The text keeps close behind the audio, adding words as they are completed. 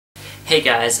Hey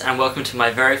guys, and welcome to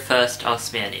my very first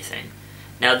Ask Me Anything.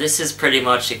 Now this is pretty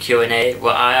much a Q&A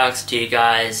where I asked you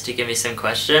guys to give me some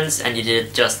questions and you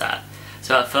did just that.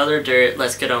 So without further ado,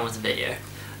 let's get on with the video.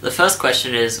 The first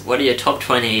question is, what are your top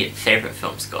 20 favourite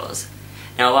film scores?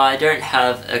 Now while I don't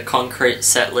have a concrete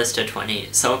set list of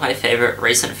 20, some of my favourite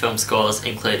recent film scores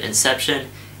include Inception,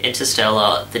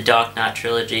 Interstellar, The Dark Knight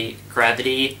Trilogy,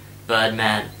 Gravity,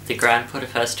 Birdman, The Grand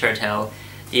Budapest Hotel,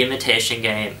 The Imitation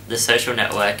Game, The Social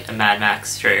Network, and Mad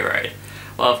Max Fury Road.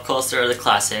 While of course there are the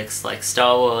classics like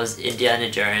Star Wars,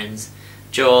 Indiana Jones,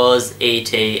 Jaws,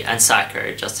 E.T., and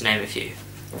Psycho, just to name a few.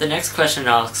 The next question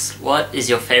asks, what is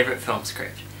your favourite film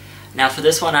script? Now for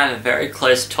this one I have a very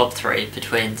close top 3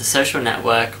 between The Social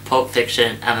Network, Pulp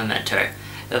Fiction, and Memento.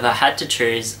 If I had to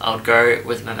choose, I would go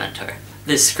with Memento.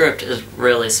 This script is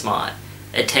really smart.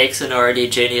 It takes an already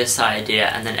genius idea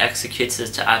and then executes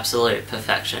it to absolute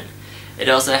perfection. It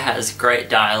also has great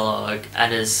dialogue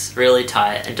and is really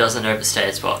tight and doesn't overstay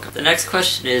its welcome. The next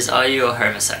question is, are you a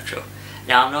homosexual?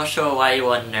 Now I'm not sure why you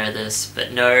want to know this,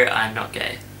 but no, I'm not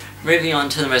gay. Moving on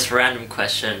to the most random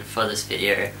question for this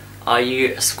video, are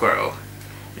you a squirrel?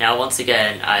 Now once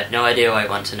again, I have no idea why you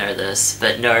want to know this,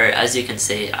 but no, as you can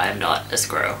see, I am not a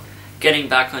squirrel. Getting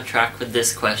back on track with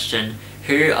this question,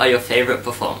 who are your favourite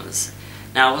performers?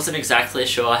 Now I wasn't exactly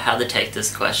sure how to take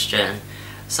this question,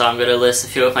 so I'm going to list a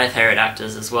few of my favourite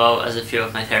actors as well as a few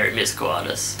of my favourite musical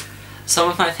artists. Some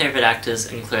of my favourite actors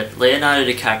include Leonardo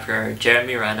DiCaprio,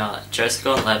 Jeremy Renner, Joseph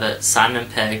Gordon-Levitt, Simon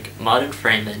Pegg, Martin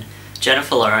Freeman,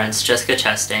 Jennifer Lawrence, Jessica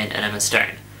Chastain, and Emma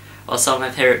Stone. While some of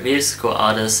my favourite musical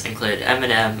artists include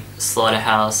Eminem,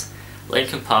 Slaughterhouse,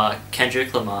 Linkin Park,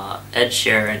 Kendrick Lamar, Ed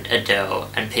Sheeran, Adele,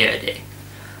 and P.O.D.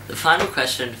 The final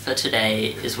question for today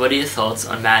is, what are your thoughts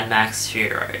on Mad Max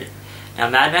Fury Road? Now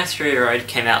Mad Max Fury Road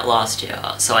came out last year,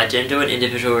 so I didn't do an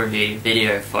individual review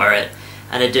video for it,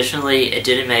 and additionally it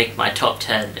didn't make my top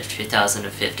 10 of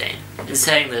 2015. In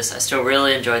saying this, I still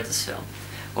really enjoyed this film.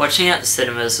 Watching it at the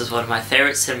cinemas was one of my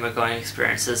favourite cinema going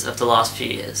experiences of the last few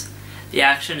years. The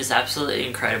action is absolutely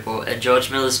incredible and George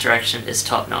Miller's direction is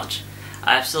top notch.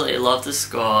 I absolutely love the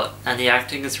score and the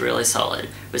acting is really solid,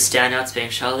 with standouts being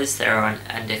Charlize Theron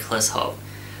and Nicholas Hoult.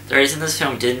 The reason this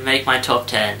film didn't make my top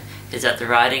 10 is that the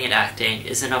writing and acting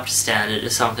isn't up to standard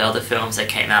of some of the other films that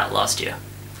came out last year.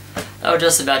 That will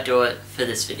just about do it for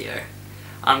this video.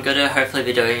 I'm going to hopefully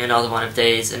be doing another one of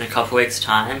these in a couple weeks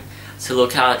time, so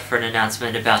look out for an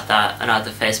announcement about that on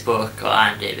either Facebook or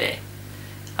IMDb.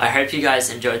 I hope you guys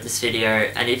enjoyed this video,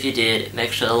 and if you did,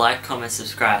 make sure to like, comment,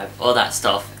 subscribe, all that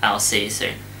stuff, and I'll see you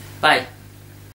soon. Bye!